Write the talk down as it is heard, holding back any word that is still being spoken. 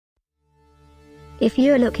If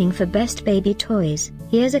you're looking for best baby toys,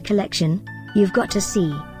 here's a collection you've got to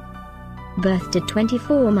see. Birth to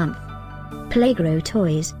 24-month. Playgro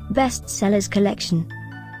Toys, Best Sellers Collection.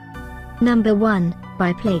 Number 1,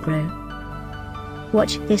 by Playgro.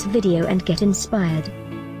 Watch this video and get inspired.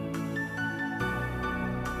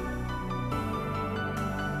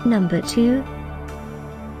 Number 2.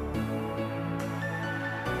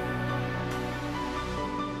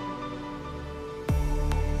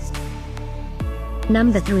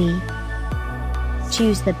 Number 3.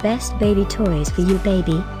 Choose the best baby toys for you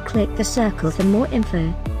baby, click the circle for more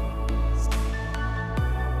info.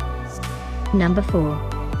 Number 4.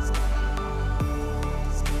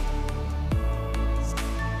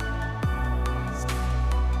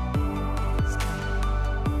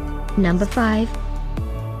 Number 5.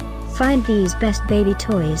 Find these best baby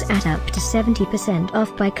toys at up to 70%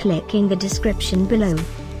 off by clicking the description below.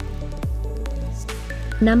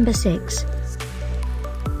 Number 6.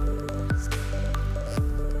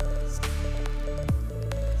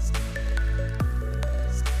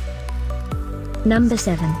 Number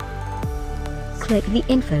 7. Click the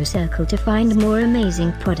info circle to find more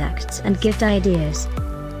amazing products and gift ideas.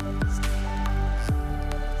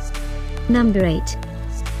 Number 8.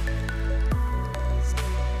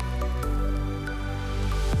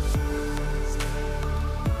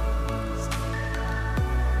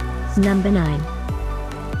 Number 9.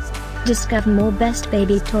 Discover more best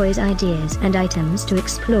baby toys ideas and items to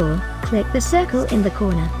explore, click the circle in the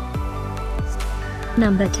corner.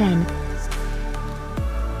 Number 10.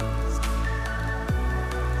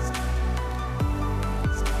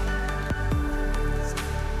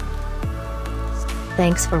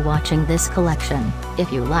 Thanks for watching this collection.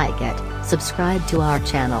 If you like it, subscribe to our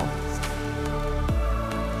channel.